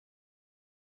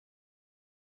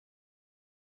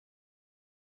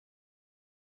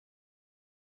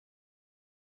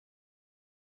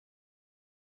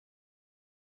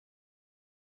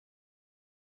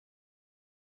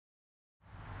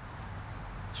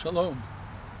Shalom.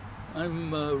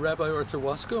 I'm Rabbi Arthur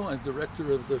Waskow. I'm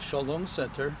director of the Shalom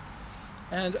Center.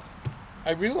 And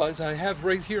I realize I have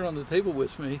right here on the table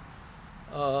with me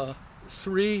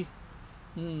three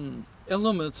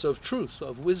elements of truth,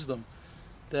 of wisdom,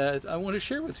 that I want to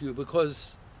share with you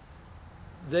because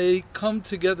they come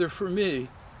together for me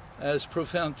as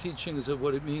profound teachings of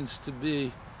what it means to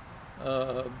be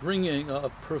bringing a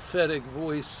prophetic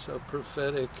voice, a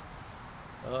prophetic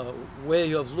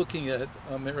way of looking at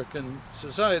American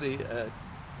society, at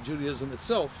Judaism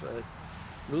itself, at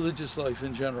religious life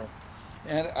in general.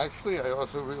 And actually, I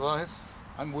also realize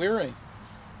I'm wearing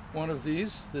one of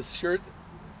these. This shirt,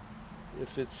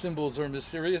 if its symbols are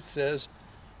mysterious, says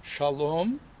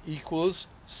Shalom equals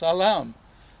Salam.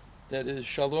 That is,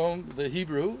 Shalom, the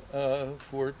Hebrew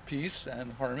for peace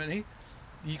and harmony,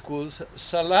 equals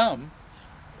Salam,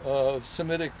 a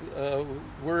Semitic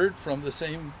word from the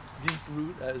same deep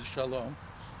root as Shalom,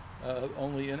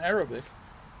 only in Arabic,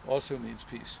 also means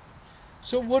peace.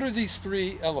 So what are these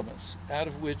three elements out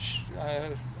of which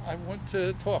I want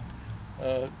to talk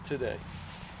today?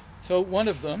 So one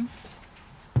of them,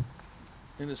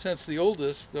 in a sense the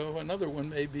oldest, though another one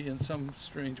may be in some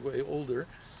strange way older,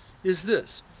 is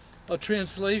this: a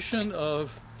translation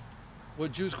of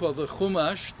what Jews call the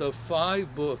Chumash, the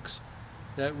 5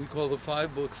 books that we call the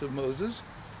 5 books of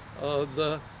Moses,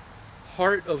 the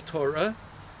heart of Torah,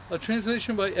 a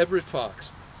translation by Everett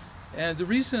Fox. And the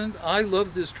reason I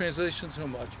love this translation so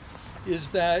much is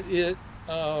that it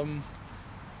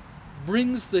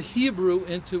brings the Hebrew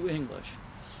into English.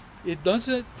 It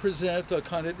doesn't present a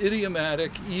kind of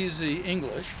idiomatic, easy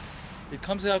English. It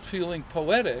comes out feeling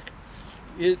poetic.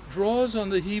 It draws on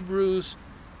the Hebrew's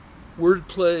word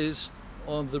plays,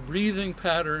 on the breathing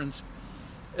patterns.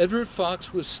 Everett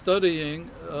Fox was studying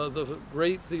the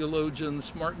great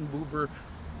theologians Martin Buber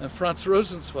and Franz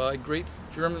Rosenzweig, great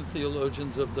German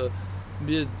theologians of the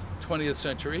mid-20th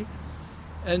century.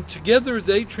 And together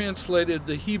they translated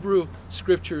the Hebrew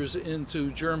scriptures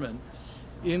into German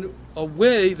in a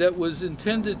way that was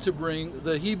intended to bring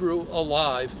the Hebrew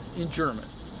alive in German.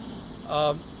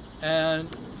 And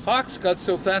Fox got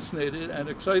so fascinated and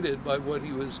excited by what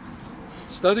he was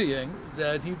studying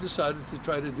that he decided to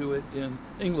try to do it in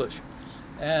English,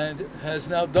 and has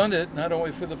now done it not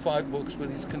only for the 5 books, but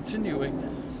he's continuing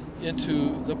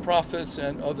into the prophets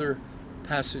and other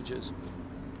passages.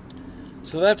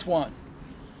 So that's one.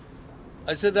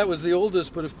 I said that was the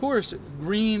oldest, but of course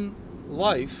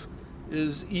Greenlife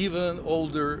is even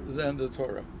older than the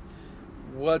Torah.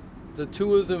 What the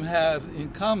two of them have in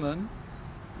common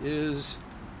is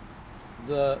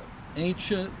the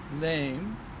ancient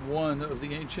name, one of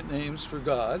the ancient names for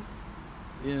God,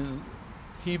 in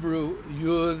Hebrew,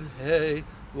 Yud, He,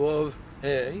 Vav,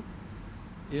 He,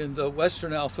 in the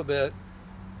Western alphabet,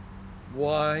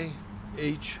 Y,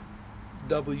 H,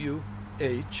 W,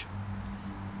 H.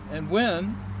 And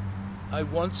when I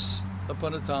once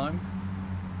upon a time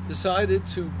decided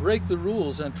to break the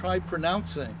rules and try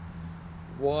pronouncing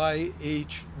Y,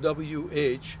 H, W,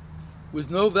 H with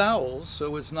no vowels,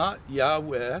 so it's not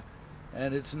Yahweh,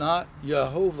 and it's not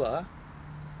Yehovah,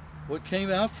 what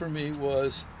came out for me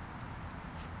was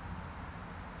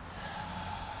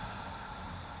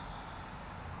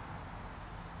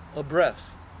a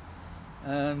breath.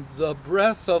 And the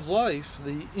breath of life,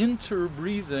 the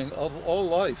interbreathing of all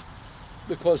life,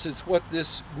 because it's what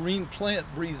this green plant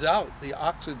breathes out, the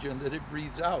oxygen that it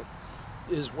breathes out,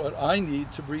 is what I need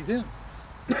to breathe in.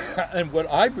 And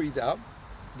what I breathe out,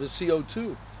 the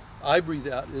CO2, I breathe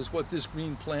out, is what this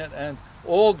green plant and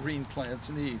all green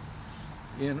plants need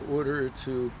in order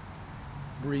to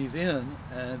breathe in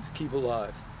and keep alive.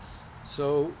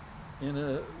 So in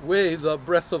a way, the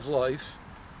breath of life,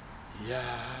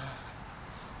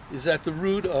 is at the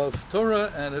root of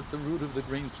Torah and at the root of the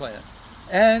green plant.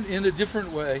 And in a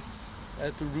different way,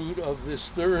 at the root of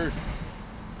this third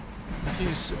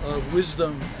piece of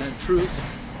wisdom and truth,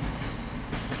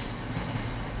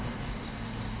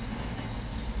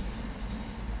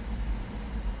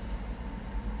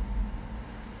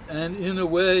 and in a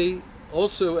way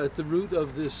also at the root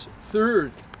of this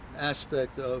third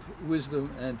aspect of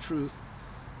wisdom and truth,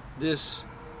 this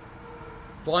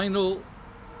vinyl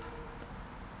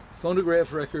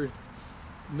phonograph record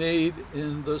made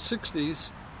in the 60s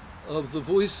of the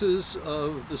voices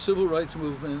of the civil rights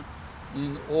movement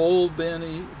in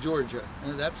Albany, Georgia.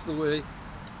 And that's the way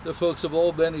the folks of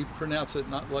Albany pronounce it,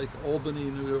 not like Albany,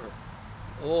 New York.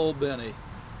 Albany.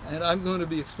 And I'm going to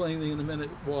be explaining in a minute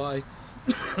why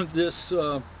this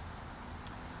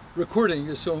recording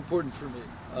is so important for me.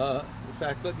 In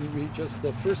fact, let me read just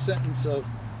the first sentence of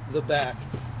the back.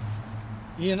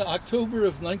 In October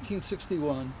of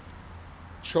 1961,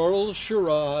 Charles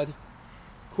Sherrod,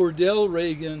 Cordell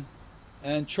Reagan,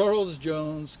 and Charles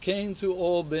Jones came to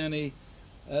Albany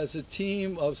as a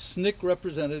team of SNCC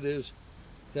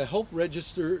representatives to help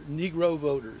register Negro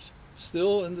voters.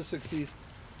 Still in the 60s,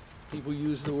 people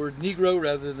use the word Negro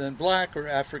rather than black or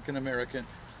African American.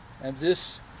 And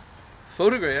this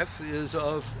photograph is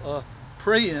of a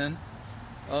pray-in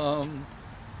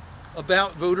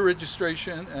about voter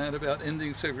registration and about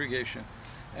ending segregation.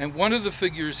 And one of the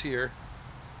figures here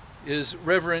is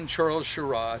Reverend Charles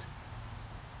Sherrod,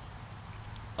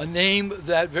 a name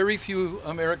that very few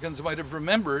Americans might have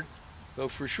remembered, though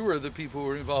for sure the people who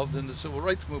were involved in the civil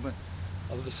rights movement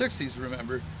of the 60s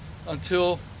remembered,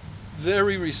 until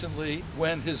very recently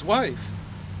when his wife,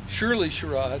 Shirley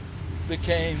Sherrod,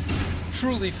 became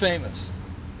truly famous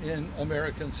in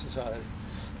American society.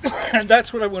 And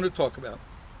that's what I want to talk about.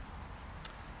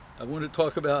 I want to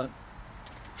talk about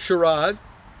Sherrod.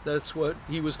 That's what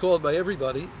he was called by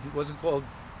everybody. He wasn't called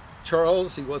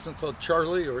Charles, he wasn't called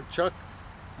Charlie or Chuck,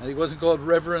 and he wasn't called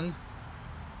Reverend.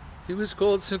 He was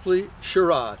called simply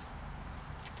Sherrod.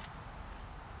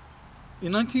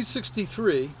 In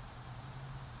 1963,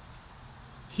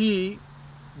 he,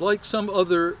 like some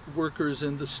other workers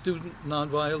in the Student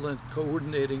Nonviolent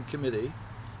Coordinating Committee,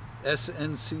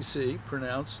 SNCC,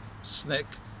 pronounced SNCC,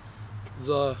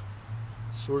 the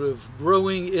sort of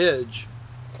growing edge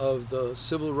of the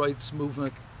civil rights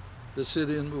movement, the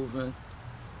sit-in movement,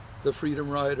 the Freedom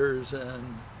Riders,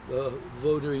 and the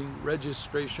voting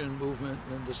registration movement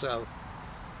in the South,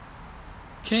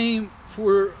 came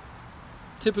for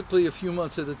typically a few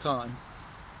months at a time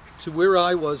to where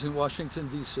I was in Washington,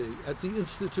 D.C., at the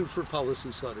Institute for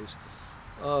Policy Studies,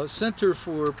 Center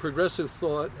for Progressive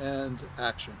Thought and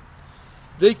Action.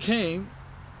 They came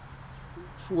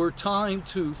for time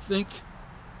to think,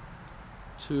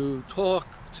 to talk,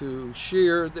 to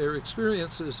share their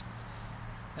experiences,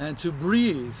 and to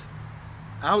breathe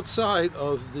outside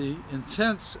of the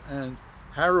intense and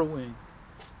harrowing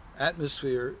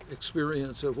atmosphere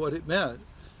experience of what it meant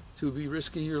to be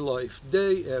risking your life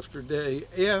day after day,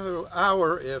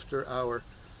 hour after hour,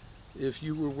 if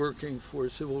you were working for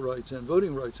civil rights and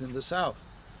voting rights in the South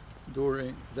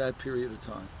during that period of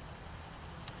time.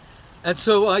 And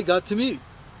so I got to meet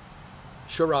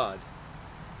Sherrod.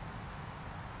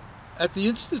 At the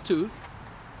Institute,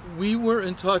 we were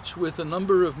in touch with a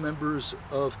number of members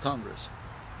of Congress.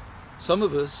 Some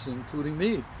of us, including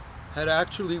me, had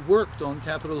actually worked on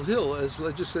Capitol Hill as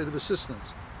legislative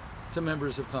assistants to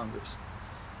members of Congress.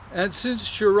 And since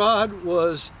Sherrod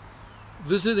was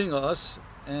visiting us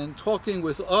and talking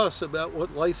with us about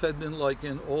what life had been like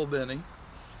in Albany,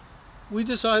 we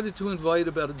decided to invite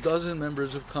about a dozen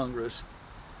members of Congress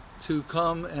to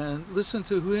come and listen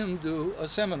to him do a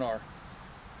seminar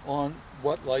on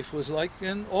what life was like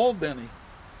in Albany.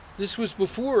 This was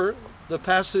before the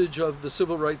passage of the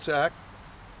Civil Rights Act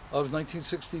of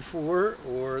 1964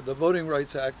 or the Voting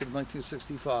Rights Act of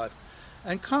 1965.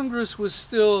 And Congress was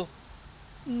still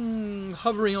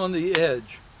hovering on the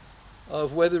edge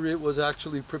of whether it was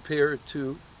actually prepared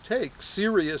to take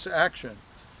serious action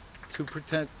to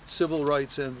protect civil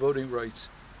rights and voting rights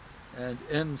and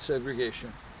end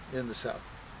segregation in the South.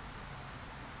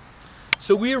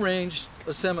 So we arranged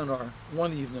a seminar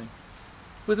one evening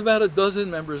with about a dozen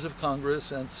members of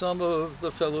Congress and some of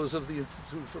the fellows of the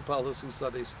Institute for Policy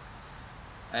Studies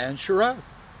and Sherrod.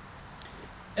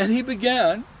 And he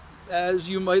began, as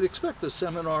you might expect a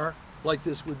seminar like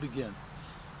this would begin,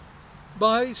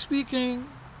 by speaking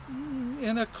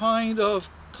in a kind of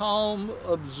calm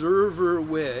observer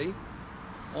way,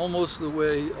 almost the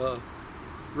way a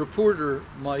reporter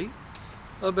might,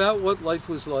 about what life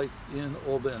was like in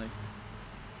Albany.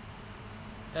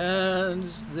 And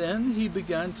then he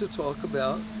began to talk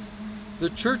about the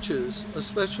churches,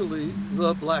 especially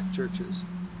the black churches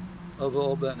of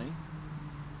Albany,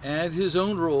 and his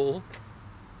own role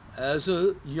as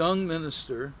a young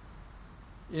minister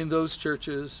in those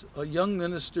churches, a young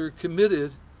minister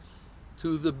committed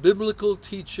to the biblical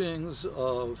teachings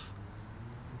of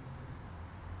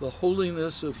the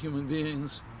holiness of human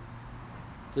beings,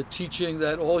 the teaching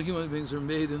that all human beings are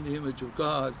made in the image of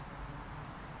God,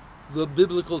 the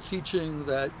biblical teaching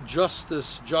that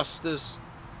justice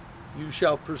you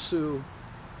shall pursue,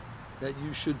 that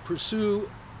you should pursue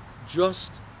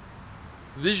just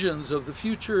visions of the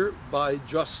future by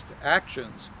just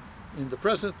actions in the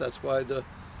present. That's why the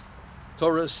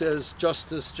Torah says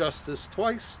justice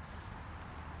twice.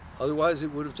 Otherwise,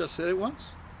 it would have just said it once.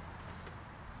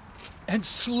 And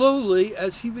slowly,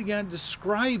 as he began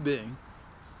describing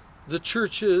the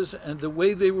churches and the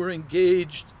way they were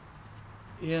engaged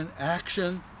in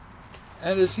action,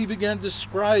 and as he began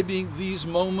describing these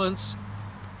moments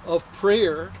of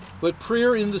prayer, but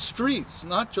prayer in the streets,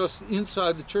 not just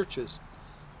inside the churches,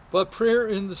 but prayer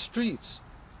in the streets,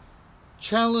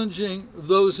 challenging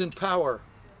those in power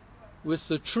with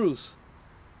the truth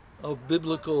of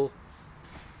biblical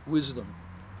wisdom.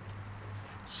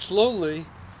 Slowly,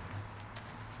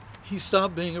 he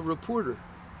stopped being a reporter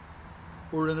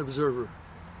or an observer,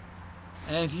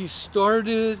 and he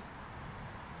started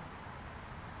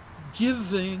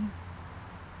giving,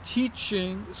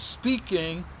 teaching,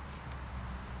 speaking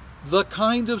the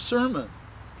kind of sermon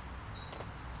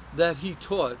that he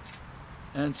taught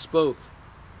and spoke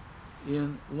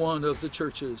in one of the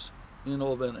churches in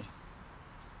Albany.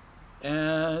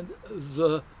 And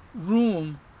the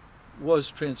room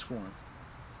was transformed.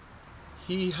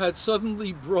 He had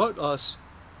suddenly brought us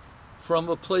from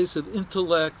a place of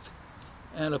intellect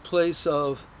and a place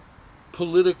of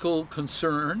political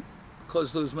concern,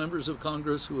 because those members of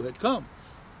Congress who had come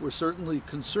were certainly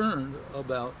concerned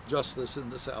about justice in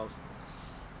the South.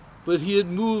 But he had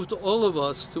moved all of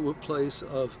us to a place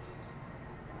of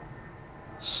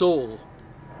soul,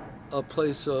 a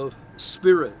place of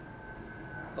spirit,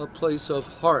 a place of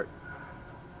heart.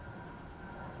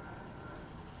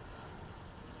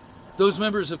 Those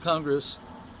members of Congress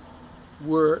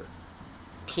were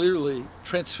clearly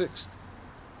transfixed,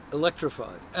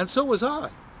 electrified, and so was I.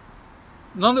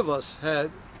 None of us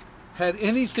had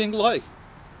anything like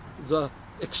the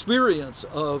experience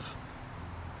of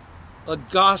a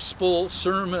gospel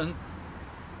sermon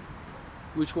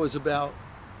which was about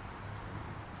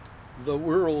the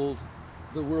world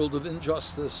of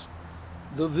injustice,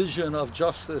 the vision of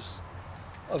justice,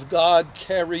 of God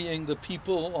carrying the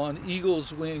people on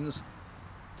eagle's wings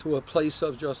to a place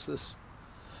of justice.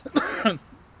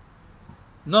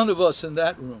 None of us in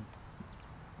that room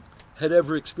had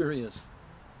ever experienced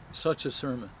such a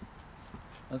sermon.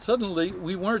 And suddenly,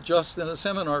 we weren't just in a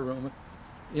seminar room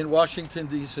in Washington,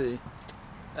 D.C.,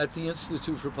 at the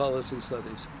Institute for Policy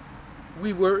Studies.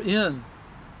 We were in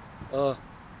a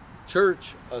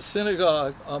church, a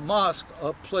synagogue, a mosque,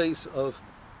 a place of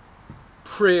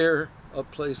prayer, a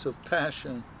place of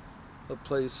passion, a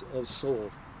place of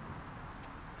soul.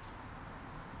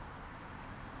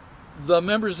 The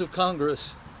members of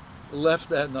Congress left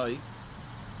that night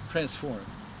transformed,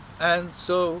 and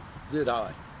so did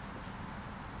I.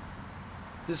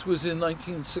 This was in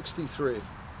 1963.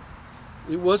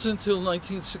 It wasn't until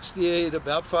 1968,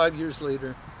 about 5 years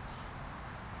later,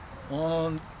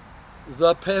 on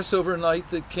the Passover night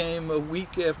that came a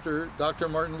week after Dr.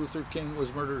 Martin Luther King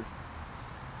was murdered,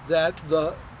 that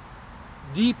the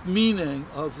deep meaning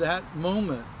of that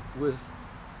moment with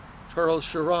Shirley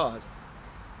Sherrod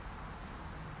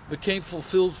became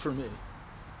fulfilled for me.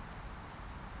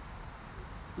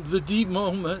 The deep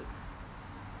moment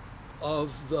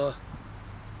of the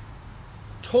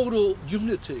total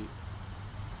unity,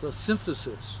 the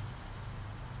synthesis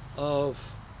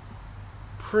of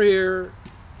prayer,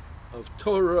 of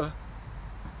Torah,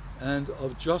 and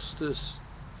of justice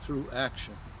through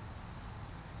action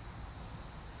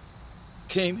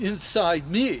came inside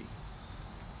me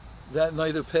that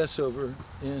night of Passover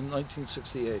in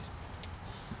 1968,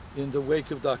 in the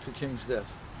wake of Dr. King's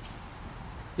death.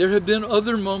 There had been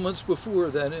other moments before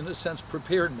that, in a sense,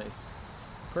 prepared me.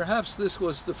 Perhaps this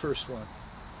was the first one.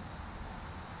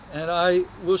 And I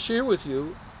will share with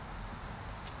you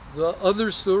the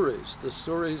other stories, the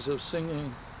stories of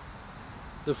singing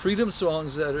the freedom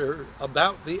songs that are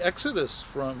about the Exodus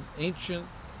from ancient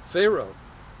Pharaoh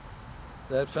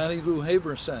that Fannie Lou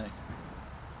Haber sang,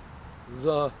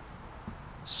 the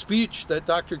speech that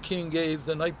Dr. King gave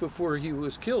the night before he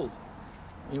was killed,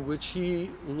 in which he,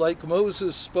 like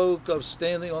Moses, spoke of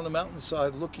standing on the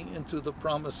mountainside looking into the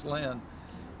promised land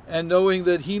and knowing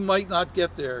that he might not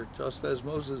get there, just as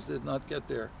Moses did not get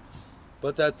there,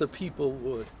 but that the people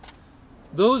would.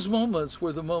 Those moments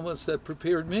were the moments that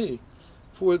prepared me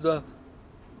for the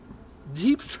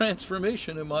deep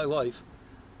transformation in my life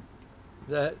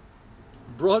that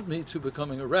brought me to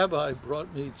becoming a rabbi,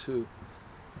 brought me to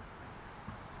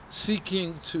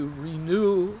seeking to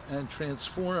renew and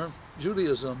transform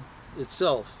Judaism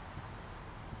itself.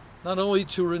 Not only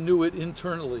to renew it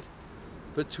internally,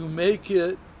 but to make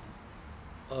it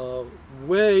a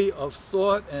way of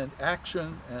thought and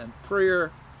action and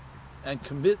prayer and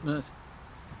commitment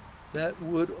that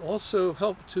would also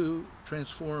help to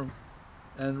transform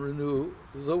and renew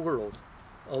the world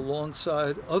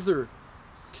alongside other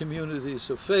communities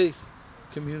of faith,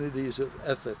 communities of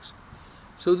ethics.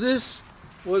 So this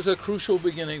was a crucial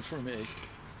beginning for me.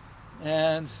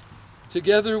 And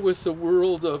together with the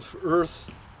world of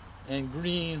earth and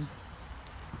green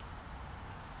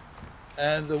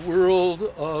and the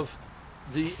world of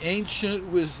the ancient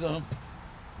wisdom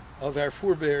of our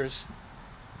forebears,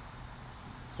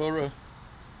 Torah,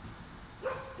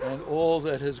 and all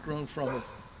that has grown from it.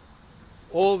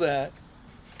 All that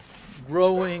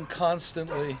growing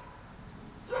constantly,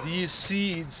 these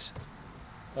seeds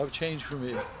of change for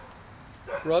me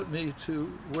brought me to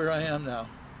where I am now,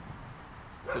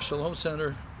 the Shalom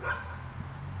Center,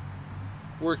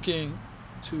 working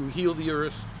to heal the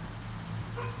earth,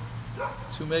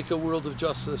 to make a world of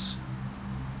justice,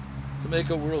 to make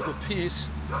a world of peace,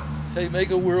 to make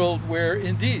a world where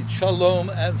indeed Shalom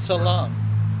and Salam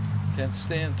can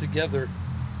stand together,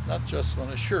 not just on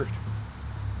a shirt,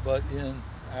 but in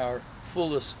our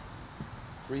fullest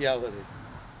reality.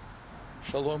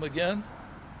 Shalom again,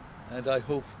 and I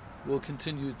hope we'll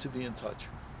continue to be in touch.